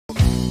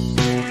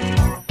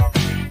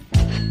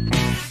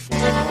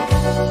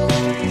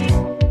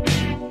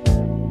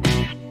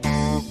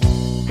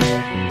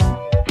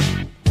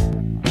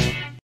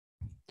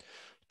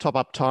Top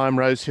up time,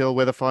 Rosehill,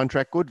 weather fine,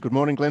 track good. Good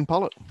morning, Glenn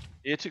Pollitt.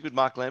 Yeah, too good,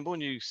 Mark Lamborn.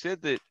 You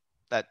said that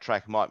that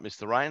track might miss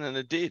the rain, and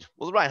it did.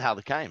 Well, the rain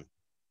hardly came.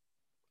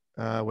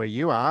 Where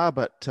you are,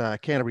 but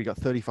Canterbury got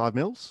 35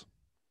 mils.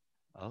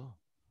 Oh.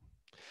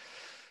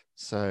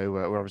 So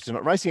we're obviously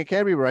not racing at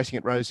Canterbury, we're racing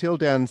at Rosehill.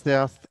 Down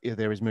south,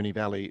 there is Moonee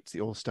Valley. It's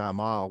the All-Star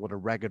Mile. What a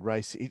ragged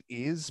race it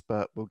is,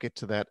 but we'll get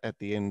to that at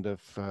the end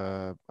of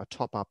a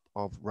top-up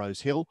of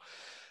Rosehill.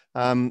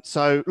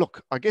 So,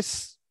 look, I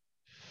guess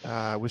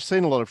we've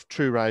seen a lot of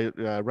true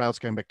rails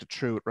going back to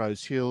true at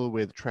Rosehill,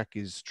 where the track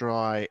is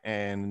dry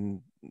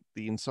and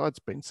the inside's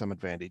been some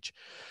advantage.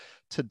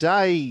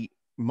 Today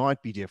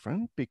might be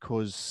different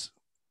because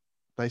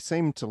they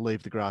seem to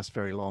leave the grass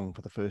very long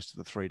for the first of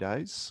the 3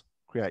 days,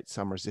 create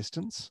some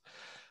resistance.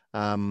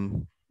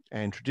 And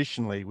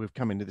traditionally, we've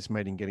come into this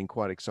meeting getting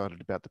quite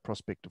excited about the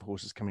prospect of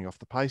horses coming off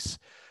the pace.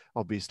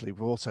 Obviously,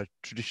 we've also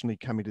traditionally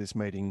come into this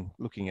meeting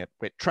looking at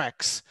wet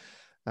tracks,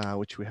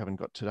 which we haven't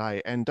got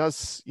today, and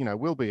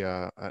will be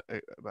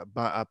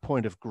a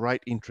point of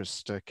great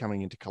interest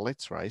coming into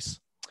Colette's race.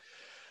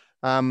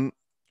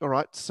 All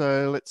right,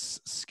 so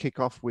let's kick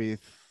off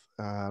with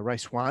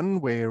race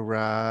one. We're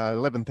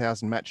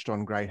 11,000 matched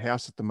on Great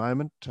House at the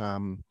moment.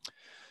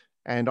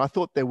 And I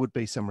thought there would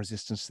be some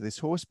resistance to this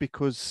horse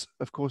because,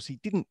 of course,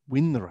 he didn't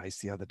win the race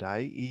the other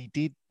day. He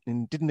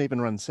didn't even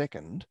run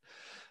second.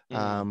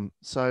 And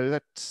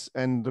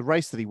the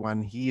race that he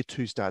won here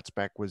 2 starts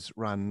back was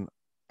run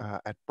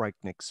at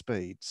breakneck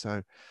speed.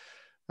 So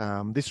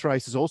this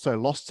race has also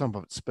lost some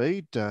of its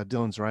speed.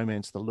 Dylan's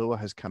Romance, the lure,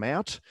 has come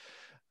out,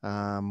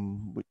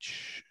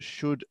 which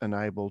should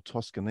enable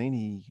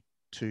Toscanini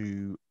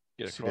to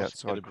sit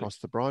outside across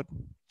the bride.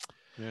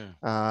 Yeah.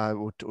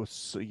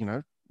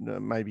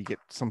 Maybe get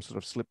some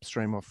sort of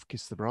slipstream off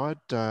Kiss the Bride.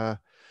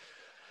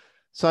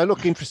 So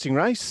look, interesting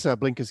race.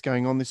 Blinkers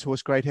going on this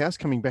horse, Great House,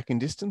 coming back in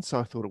distance.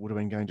 I thought it would have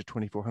been going to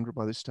 2,400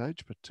 by this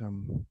stage, but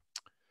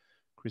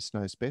Chris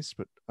knows best.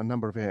 But a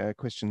number of our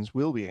questions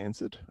will be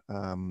answered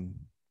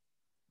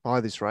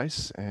by this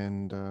race,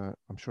 and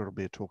I'm sure it'll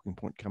be a talking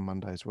point come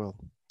Monday as well.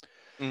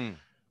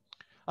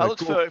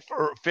 Looks for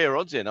fair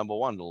odds there. Number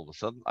one, all of a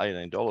sudden,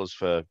 $18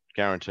 for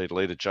guaranteed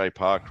leader J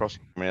Parr,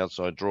 crossing from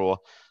outside draw.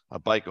 A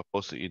Baker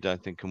horse that you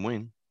don't think can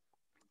win.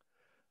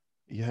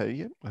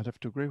 Yeah, I'd have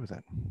to agree with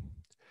that.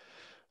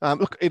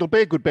 Look, it'll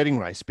be a good betting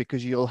race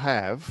because you'll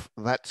have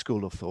that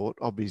school of thought.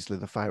 Obviously,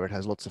 the favourite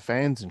has lots of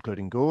fans,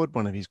 including Gord,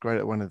 one of this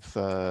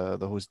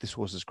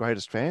horse's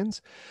greatest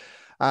fans.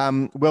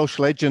 Welsh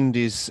Legend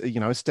is,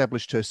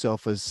 established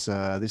herself as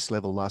this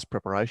level last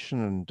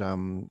preparation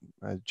and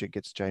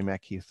gets J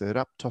Mac here third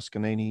up.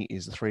 Toscanini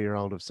is the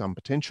 3-year-old of some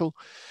potential.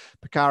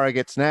 Picara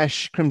gets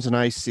Nash. Crimson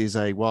Ace is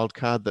a wild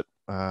card that.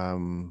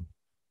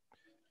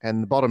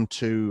 And the bottom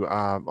two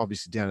are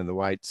obviously down in the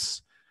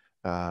weights.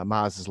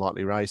 Mars is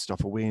lightly raced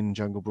off a win.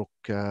 Jungle Brook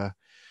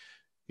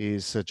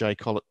is Jay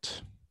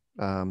Collett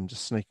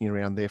just sneaking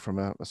around there from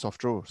a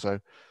soft draw. So,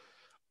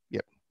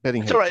 yep,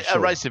 betting. It's a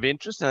race of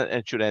interest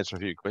and should answer a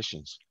few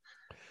questions.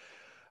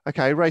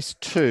 Okay, race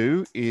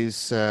 2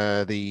 is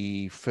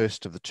the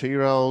first of the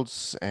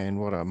 2-year-olds, and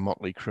what a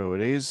motley crew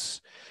it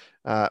is.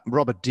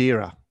 Robert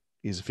Deera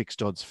is a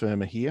fixed odds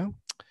firmer here.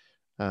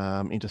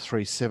 Into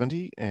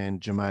 370, and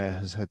Jamea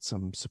has had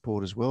some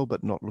support as well,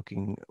 but not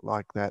looking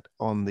like that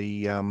on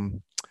the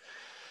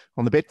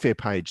Betfair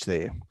page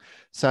there.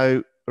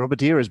 So Robert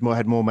Deere has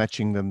had more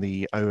matching than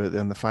the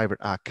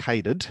favourite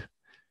Arcaded,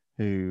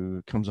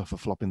 who comes off a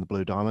flop in the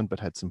Blue Diamond, but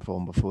had some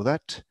form before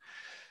that.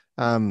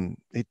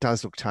 It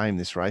does look tame,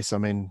 this race. I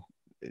mean,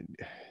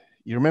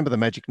 you remember the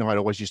Magic Night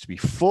always used to be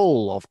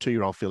full of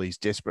 2-year-old fillies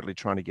desperately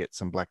trying to get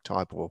some black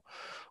type or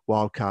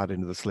wild card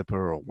into the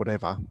slipper or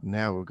whatever.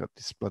 Now we've got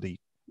this bloody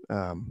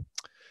it's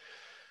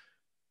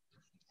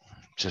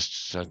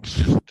just a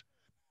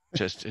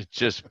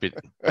bit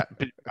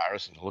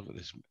embarrassing to look at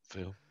this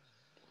field.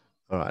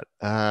 All right,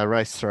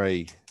 race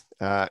 3,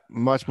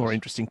 much more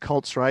interesting.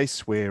 Colts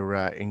race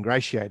where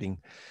Ingratiating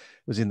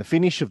was in the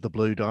finish of the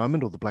Blue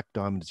Diamond, or the Black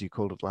Diamond as you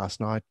called it last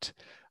night.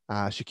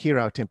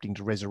 Shakiro attempting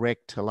to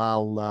resurrect.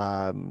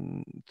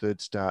 Halal third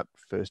start,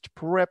 first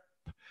prep.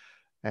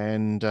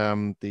 And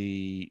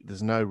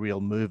there's no real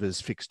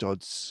movers, fixed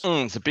odds.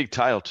 It's a big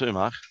tail too,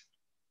 Mark.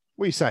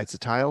 Well, you say it's a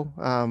tail.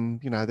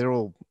 They're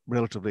all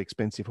relatively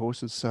expensive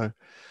horses, so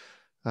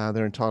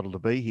they're entitled to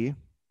be here.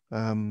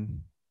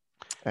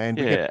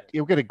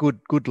 You'll get a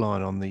good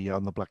line on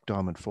the Black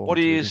Diamond form. What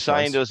are you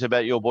saying to us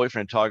about your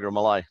boyfriend, Tiger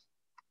Malay?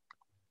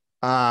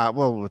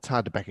 Well, it's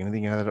hard to back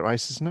anything out of that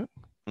race, isn't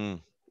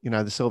it?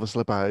 The Silver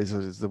Slipper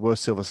is the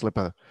worst Silver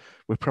Slipper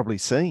we've probably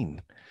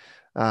seen.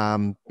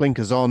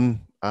 Blinkers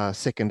on,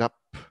 second up,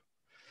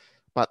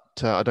 but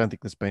I don't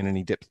think there's been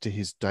any depth to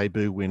his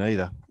debut win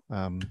either.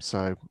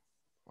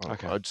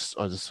 Okay. I just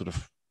sort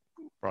of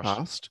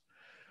passed.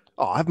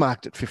 Oh, I've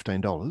marked it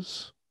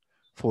 $15,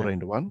 14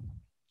 to 1.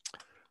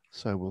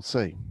 So we'll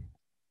see.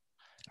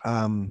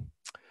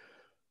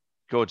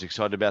 George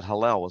excited about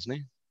Halal, wasn't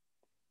he?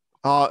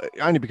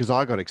 Only because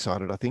I got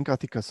excited. I think I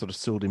sort of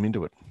sold him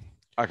into it.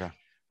 Okay.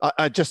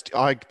 I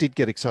did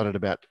get excited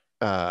about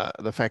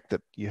the fact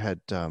that you had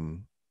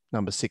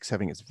number 6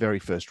 having its very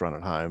first run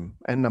at home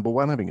and number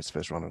 1 having its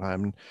first run at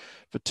home. And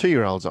for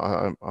 2-year-olds,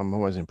 I'm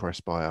always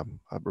impressed by a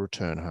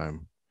return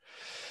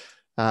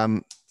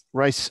home.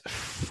 Race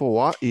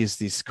 4 is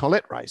this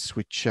Colette race,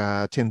 which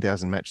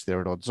 10,000 match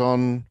there at odds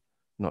on.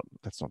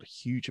 That's not a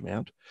huge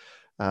amount.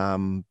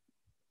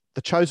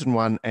 The Chosen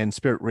One and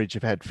Spirit Ridge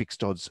have had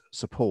fixed odds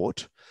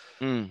support.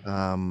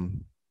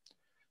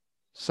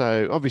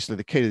 So obviously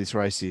the key to this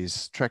race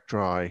is track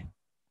dry.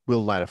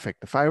 Will that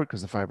affect the favourite?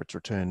 Because the favourite's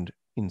returned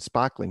in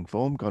sparkling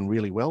form, gone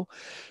really well.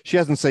 She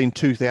hasn't seen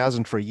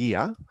 2,000 for a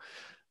year.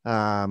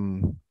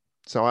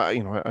 So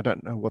I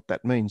don't know what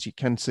that means. You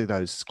can see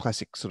those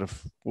classic sort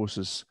of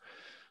horses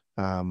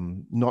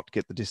not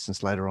get the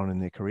distance later on in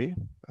their career.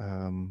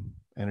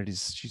 And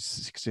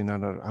she's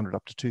 1,600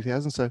 up to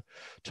 2,000. So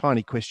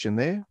tiny question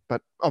there,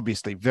 but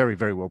obviously very,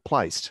 very well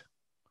placed.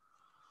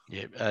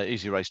 Yeah,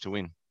 easy race to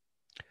win.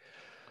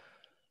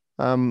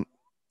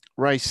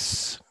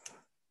 Race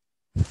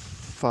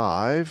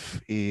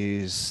 5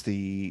 is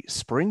the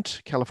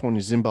Sprint.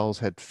 California Zimbal's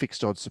had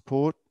fixed odds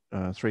support,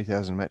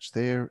 3,000 match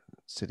there,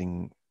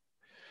 sitting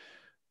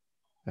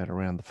at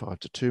around the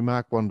 5-2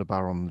 mark.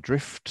 Wonderbar on the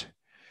drift.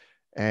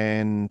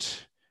 And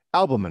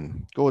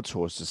Albumin, Gord's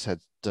horses, had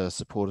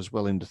support as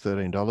well into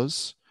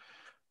 $13.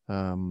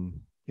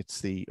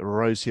 It's the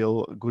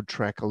Rosehill Good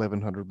Track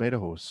 1,100 metre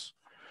horse.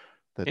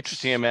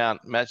 Interesting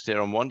amount matched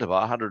there on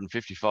Wonderbar,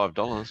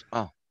 $155.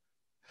 Oh.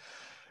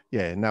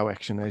 Yeah, no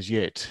action as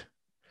yet.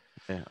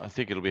 Yeah, I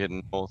think it'll be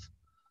heading north.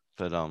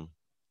 But well,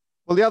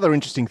 the other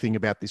interesting thing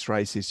about this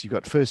race is you've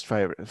got first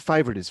favourite.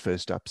 Favourite is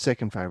first up.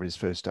 Second favourite is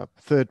first up.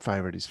 Third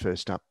favourite is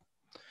first up,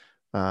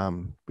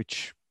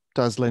 which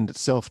does lend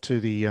itself to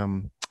the,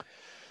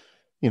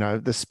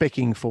 the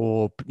specking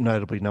for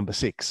notably number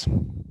 6.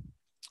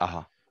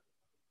 That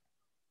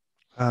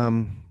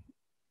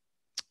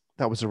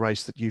was a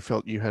race that you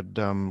felt you had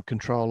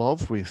control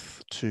of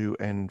with 2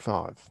 and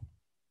 5.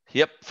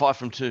 Yep, 5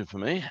 from 2 for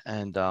me,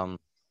 and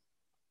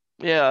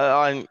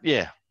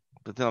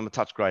but then I'm a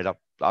touch grade up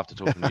after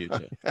talking to you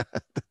too.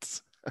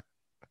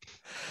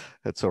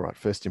 That's all right.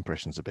 First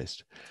impressions are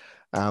best.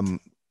 To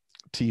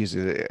use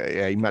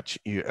a much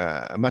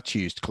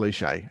used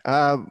cliche.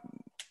 All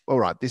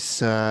right,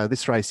 this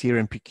race here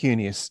in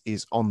Pecunious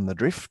is on the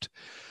drift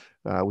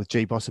with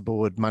G-Boss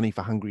aboard, Money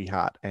for Hungry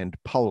Heart and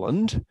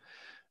Poland.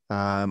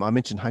 I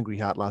mentioned Hungry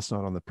Heart last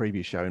night on the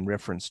previous show in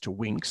reference to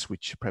Winks,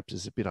 which perhaps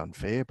is a bit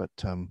unfair, but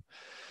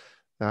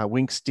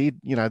Winks did,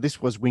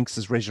 this was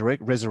Winks's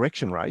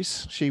resurrection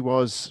race. She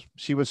was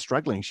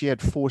struggling. She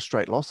had 4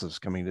 straight losses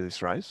coming to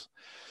this race.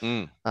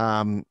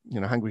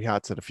 Hungry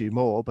Heart's had a few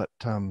more, but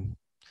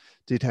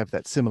did have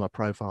that similar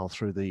profile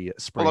through the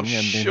spring. Well, I'm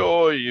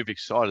sure you've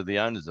excited the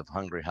owners of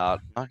Hungry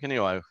Heart, Mark,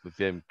 anyway, with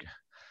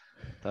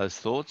those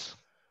thoughts.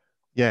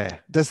 Yeah.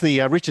 Does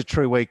the Richard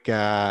Trueweek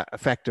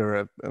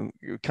factor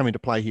come into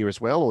play here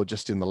as well, or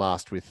just in the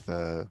last with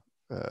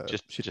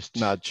just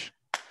Nudge?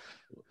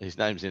 His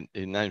name's in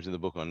the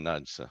book on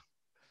Nudge. So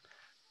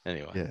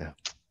anyway, yeah,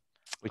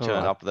 we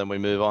turn up, then we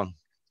move on.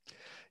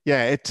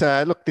 Yeah,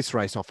 look, this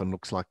race often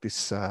looks like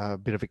this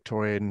bit of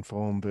Victorian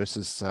form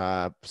versus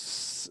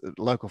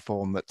local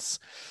form that's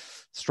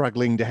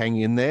struggling to hang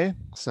in there.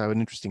 So an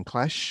interesting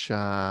clash,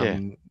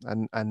 and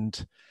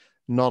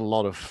not a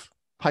lot of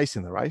pace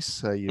in the race.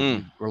 So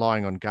you're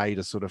relying on Gay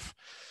to sort of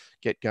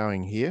get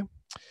going here.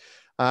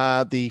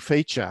 The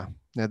feature.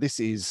 Now, this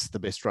is the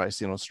best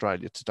race in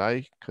Australia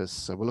today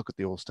because we'll look at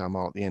the All-Star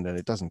Mile at the end and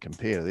it doesn't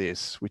compare to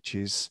this, which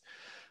is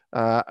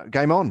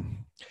Game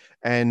On.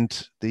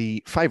 And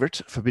the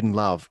favourite, Forbidden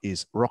Love,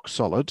 is rock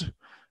solid.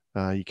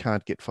 You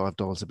can't get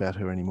 $5 about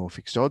her anymore,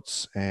 fixed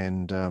odds.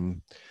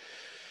 And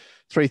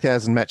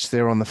 3,000 matched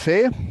there on the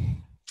fair.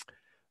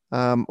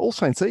 All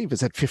Saints Eve has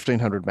had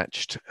 1,500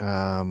 matched.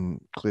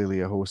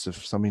 Clearly a horse of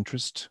some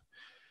interest.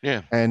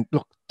 Yeah. And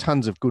look,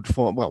 tons of good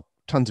form. Well,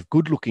 tons of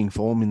good-looking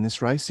form in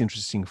this race.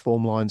 Interesting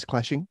form lines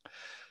clashing.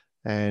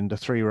 And a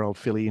 3-year-old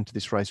filly into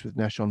this race with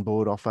Nash on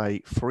board off a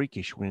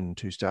freakish win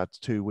 2 starts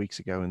 2 weeks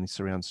ago in the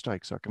Surround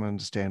Stakes. So I can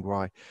understand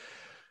why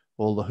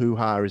all the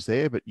hoo-ha is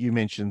there. But you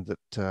mentioned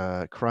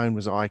that Crone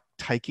was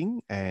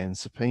eye-taking and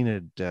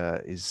Subpoenaed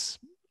is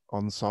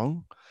on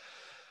song.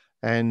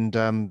 And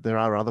there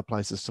are other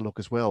places to look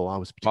as well. I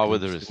was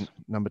particularly interested in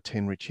number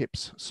 10, Rich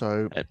Hips.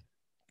 So,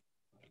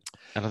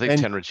 and I think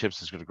 10 Rich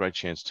Hips has got a great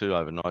chance too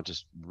overnight,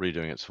 just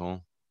redoing its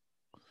form.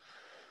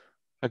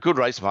 A good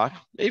race, Mark.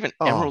 Even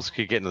Emeralds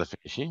could get into the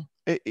finish here.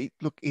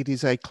 Look, it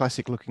is a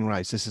classic-looking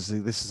race. This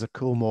is a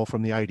Coolmore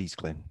from the 80s,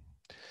 Glenn.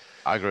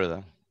 I agree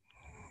with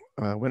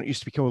that. When it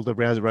used to be called the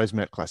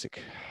Rosemount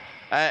Classic.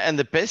 And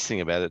the best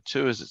thing about it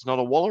too is it's not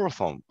a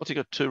Wallarothon. What's he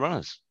got? 2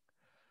 runners.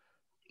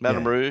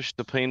 Madame Rouge,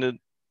 Subpoenaed.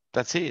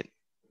 That's it.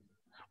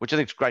 Which I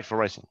think is great for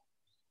racing.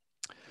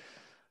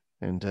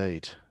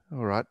 Indeed.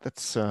 All right,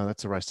 that's a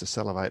race to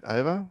salivate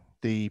over.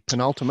 The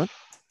penultimate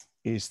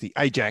is the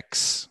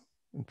Ajax.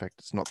 In fact,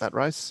 it's not that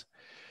race.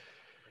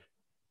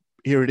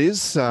 Here it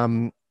is.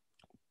 And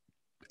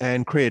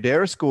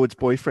Creaderis, Gord's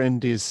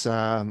boyfriend, is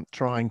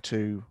trying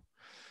to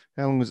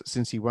How long was it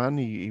since he won?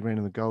 He ran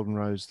in the Golden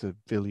Rose, the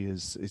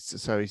Villiers.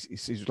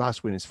 His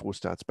last win is 4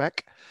 starts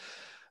back.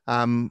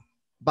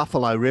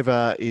 Buffalo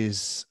River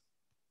is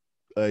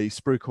a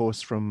spruik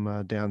horse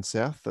from down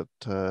south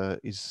that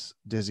is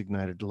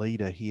designated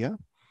leader here.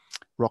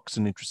 Rock's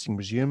an interesting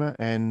resumer,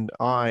 and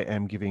I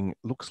am giving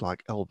looks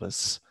like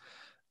Elvis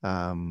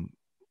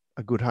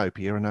a good hope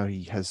here. I know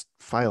he has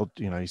failed.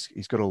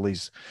 He's got all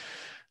these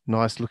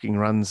nice looking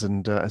runs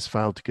and has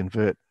failed to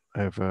convert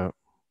over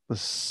the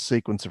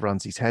sequence of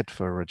runs he's had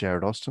for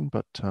Jared Austin,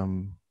 but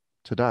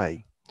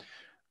today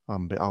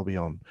I'll be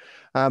on.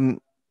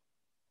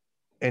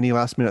 Any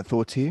last minute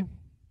thoughts here?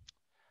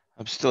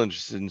 I'm still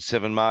interested in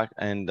 7 Mark,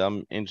 and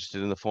I'm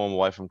interested in the form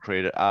away from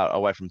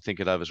Think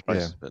It Over's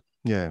races. But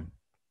yeah.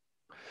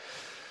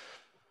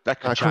 That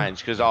could change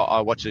because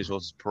I watch these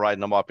horses parade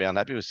and I might be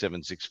unhappy with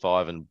 7, 6,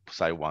 5 and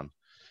say 1,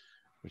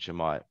 which I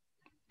might.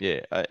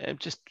 Yeah,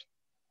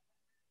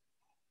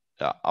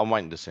 I'm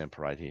waiting to see him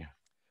parade here.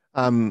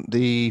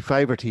 The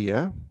favourite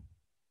here,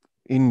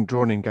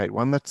 drawn in gate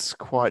 1, that's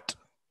quite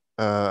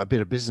a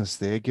bit of business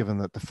there, given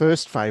that the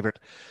first favourite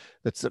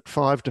that's at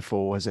 5 to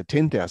 4 is at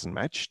 10,000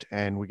 matched,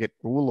 and we get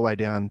all the way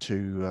down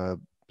to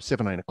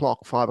 17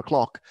 o'clock, 5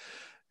 o'clock,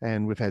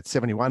 and we've had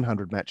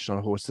 7,100 matched on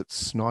a horse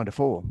that's 9 to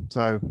 4.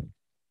 So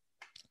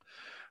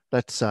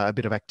that's a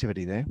bit of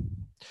activity there.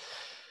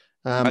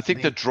 I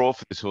think the draw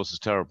for this horse is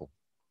terrible.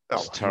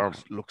 It's terrible.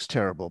 Looks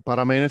terrible, but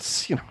I mean,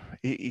 it's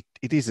it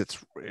is its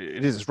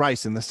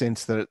race in the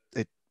sense that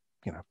it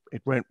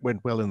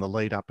went well in the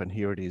lead up, and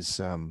here it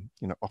is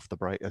off the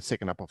break,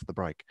 second up off the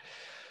break.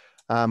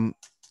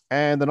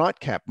 And the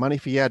nightcap, money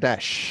for Yao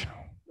Dash,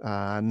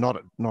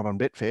 not on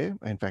Betfair.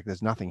 In fact,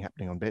 there's nothing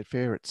happening on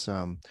Betfair. It's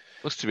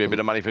looks to be a bit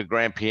of money for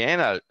Grand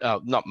Piano.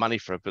 Not money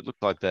for it, but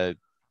looked like the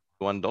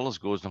 $1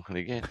 score's not going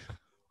to get.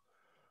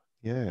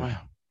 Yeah. Wow.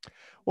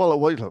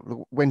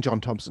 Well, when John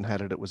Thompson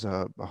had it, it was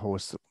a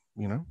horse that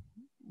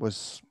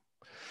was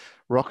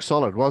rock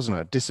solid, wasn't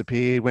it?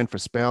 Disappeared, went for a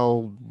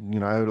spell,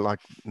 like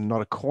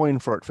not a coin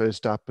for it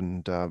first up,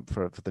 and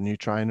for the new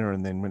trainer,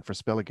 and then went for a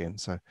spell again.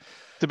 So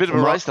it's a bit of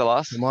a race, the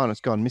last. Mine has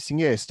gone missing.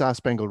 Yeah, Star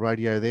Spangled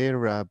Radio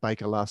there.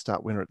 Baker last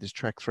start winner at this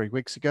track 3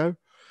 weeks ago.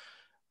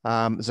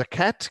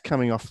 Zakat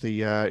coming off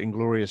the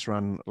Inglorious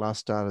run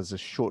last start as a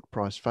short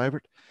price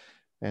favourite,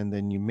 and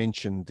then you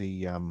mentioned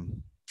the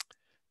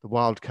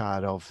wild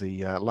card of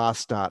the last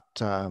start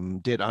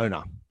Dead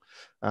Owner.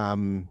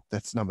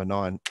 That's number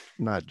 9,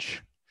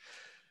 Nudge.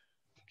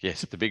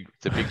 Yes, the big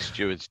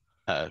stewards,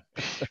 the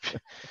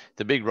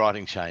big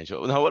writing change.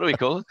 No, what do we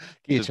call it?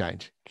 Gear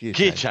change. The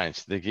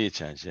gear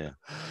change, yeah.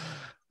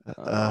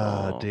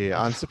 Oh dear.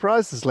 I'm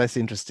surprised there's less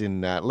interest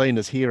in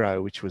Lena's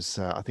Hero, which was,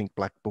 I think,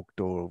 black booked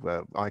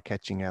or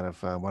eye-catching out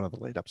of one of the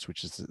lead-ups,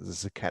 which is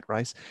the cat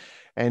race.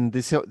 And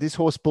this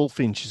horse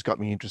Bullfinch has got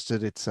me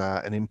interested. It's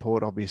an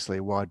import, obviously,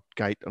 a wide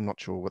gate. I'm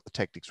not sure what the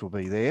tactics will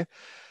be there.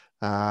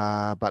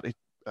 But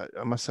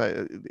I must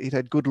say, it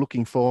had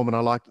good-looking form, and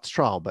I liked its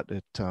trial, but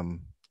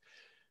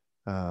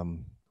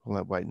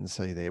we'll wait and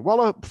see there.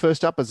 While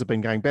first uppers have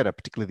been going better,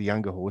 particularly the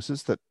younger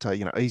horses that,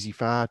 Easy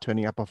Far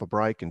turning up off a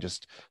break and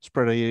just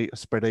spread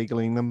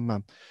eagling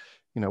them.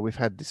 We've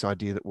had this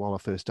idea that Waller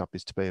first up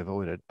is to be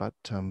avoided, but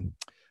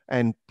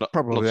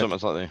probably not so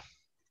much like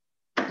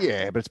that.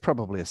 Yeah, but it's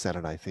probably a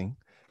Saturday thing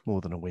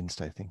more than a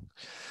Wednesday thing.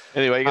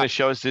 Anyway, you're going to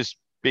show us this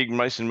big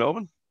race in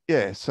Melbourne?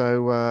 Yeah,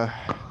 so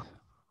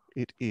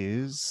it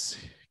is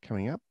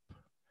coming up.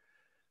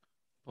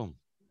 Boom.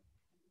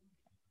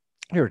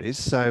 Here it is.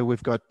 So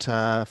we've got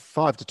 5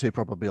 to 2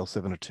 Probabeel,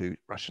 7 to 2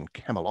 Russian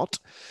Camelot,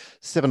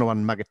 7 to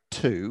 1 Mugger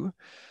 2.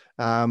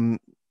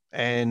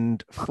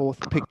 And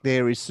fourth pick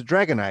there is the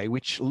Dragonet,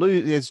 which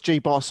there's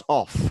G-Boss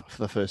off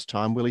for the first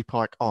time, Willie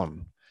Pike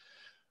on.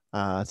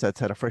 So it's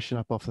had a freshen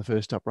up off the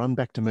first up run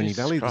back to Moonee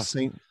Valley,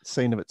 the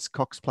scene of its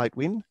Cox Plate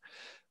win.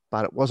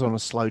 But it was on a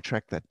slow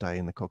track that day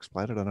in the Cox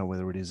Plate. I don't know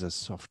whether it is a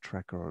soft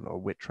track or a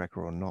wet track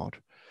or not.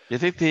 You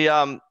think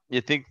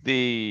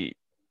the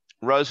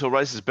Rosehill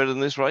race is better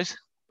than this race?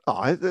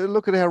 Oh,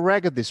 look at how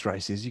ragged this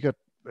race is. You got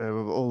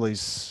all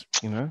these,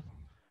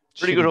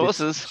 pretty good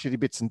horses, shitty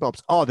bits and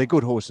bobs. Oh, they're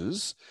good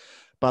horses,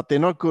 but they're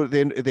not good.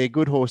 They're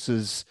good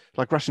horses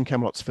like Russian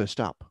Camelot's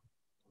first up.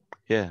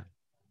 Yeah.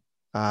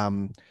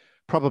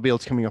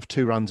 Probabeel's coming off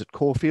 2 runs at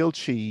Caulfield.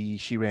 She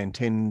ran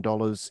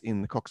 $10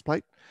 in the Cox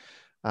Plate.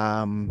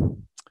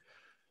 And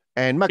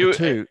Mugger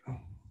 2.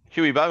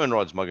 Huey Bowman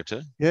rides Mugger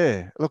 2.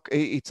 Yeah, look,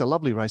 it's a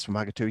lovely race for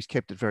Mugger 2. He's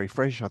kept it very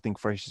fresh. I think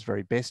fresh is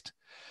very best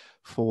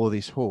for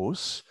this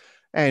horse,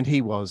 and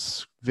he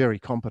was very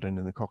competent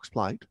in the Cox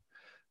Plate.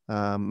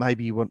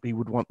 Maybe he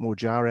would want more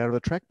jar out of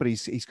the track, but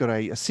he's got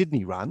a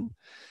Sydney run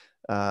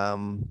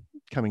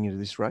coming into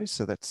this race,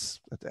 so that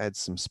adds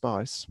some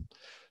spice.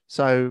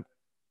 So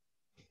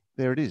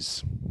there it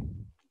is.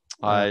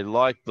 I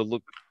like the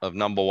look of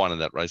number 1 in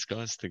that race,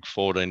 guys. I think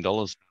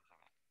 $14.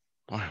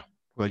 Wow.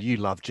 Well, you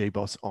love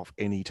G-Boss off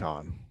any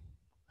time.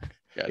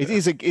 Yeah,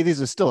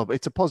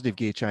 it's a positive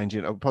gear change,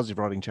 a positive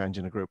riding change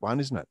in a Group 1,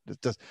 isn't it?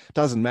 It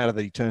doesn't matter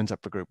that he turns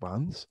up for Group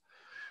 1s.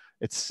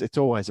 It's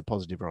always a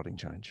positive riding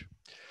change.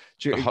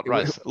 A hot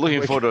race.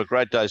 Looking forward to a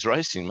great day's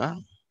racing,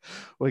 man.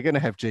 We're going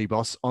to have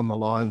G-Boss on the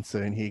line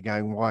soon here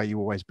going, why are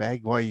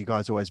you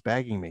guys always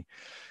bagging me?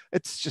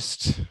 It's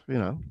just, you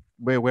know,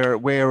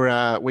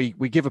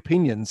 we give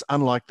opinions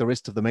unlike the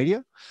rest of the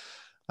media.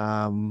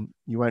 You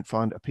won't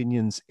find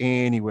opinions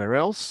anywhere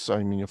else.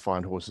 I mean, you'll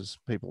find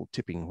people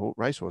tipping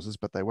racehorses,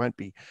 but they won't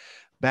be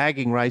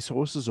bagging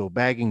racehorses or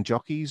bagging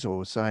jockeys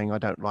or saying, I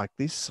don't like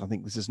this. I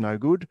think this is no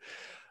good.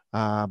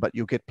 But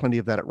you'll get plenty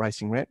of that at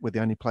Racing Rant. We're the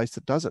only place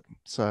that does it.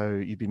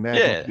 So you'd be mad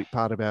not to be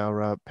part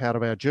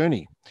of our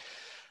journey.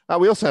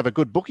 We also have a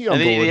good bookie on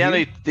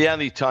board. The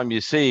only time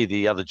you see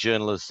the other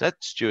journalists at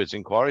Stuart's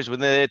Inquiries when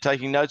they're there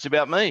taking notes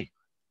about me.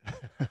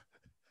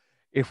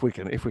 If we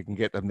can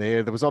get them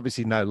there. There was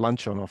obviously no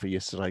lunch on offer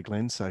yesterday,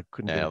 Glenn, so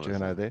couldn't get a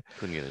journo there.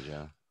 Couldn't get a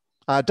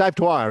journo. Dave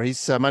Dwyer,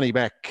 he's money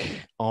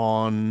back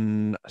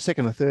on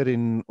second and third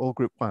in all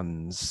Group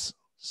 1s.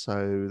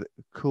 So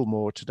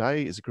Coolmore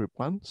today is a Group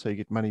 1, so you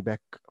get money back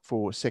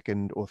for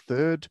second or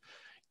third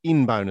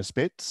in bonus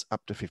bets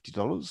up to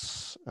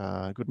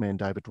 $50. Good man,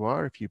 David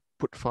Dwyer. If you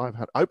put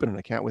 500, open an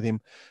account with him,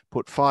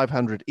 put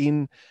 500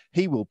 in,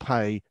 he will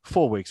pay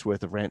 4 weeks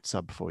worth of rant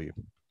sub for you.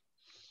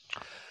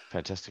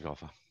 Fantastic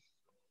offer.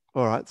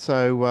 All right.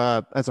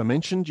 So as I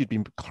mentioned, you'd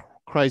be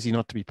crazy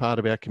not to be part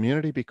of our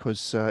community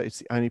because it's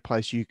the only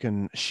place you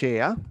can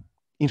share,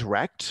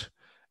 interact,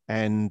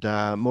 and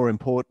more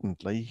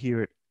importantly,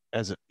 hear it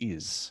as it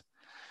is.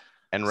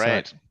 And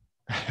rant.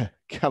 So,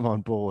 come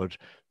on board.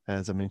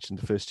 As I mentioned,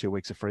 the first 2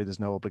 weeks are free. There's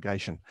no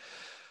obligation.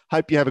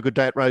 Hope you have a good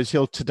day at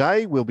Rosehill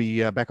today. We'll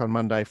be back on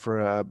Monday for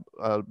a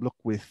look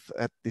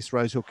at this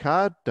Rosehill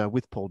card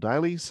with Paul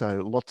Daly.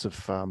 So lots of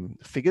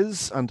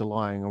figures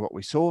underlying what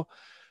we saw.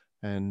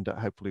 And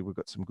hopefully we've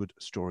got some good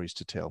stories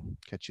to tell.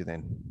 Catch you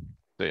then.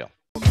 See ya.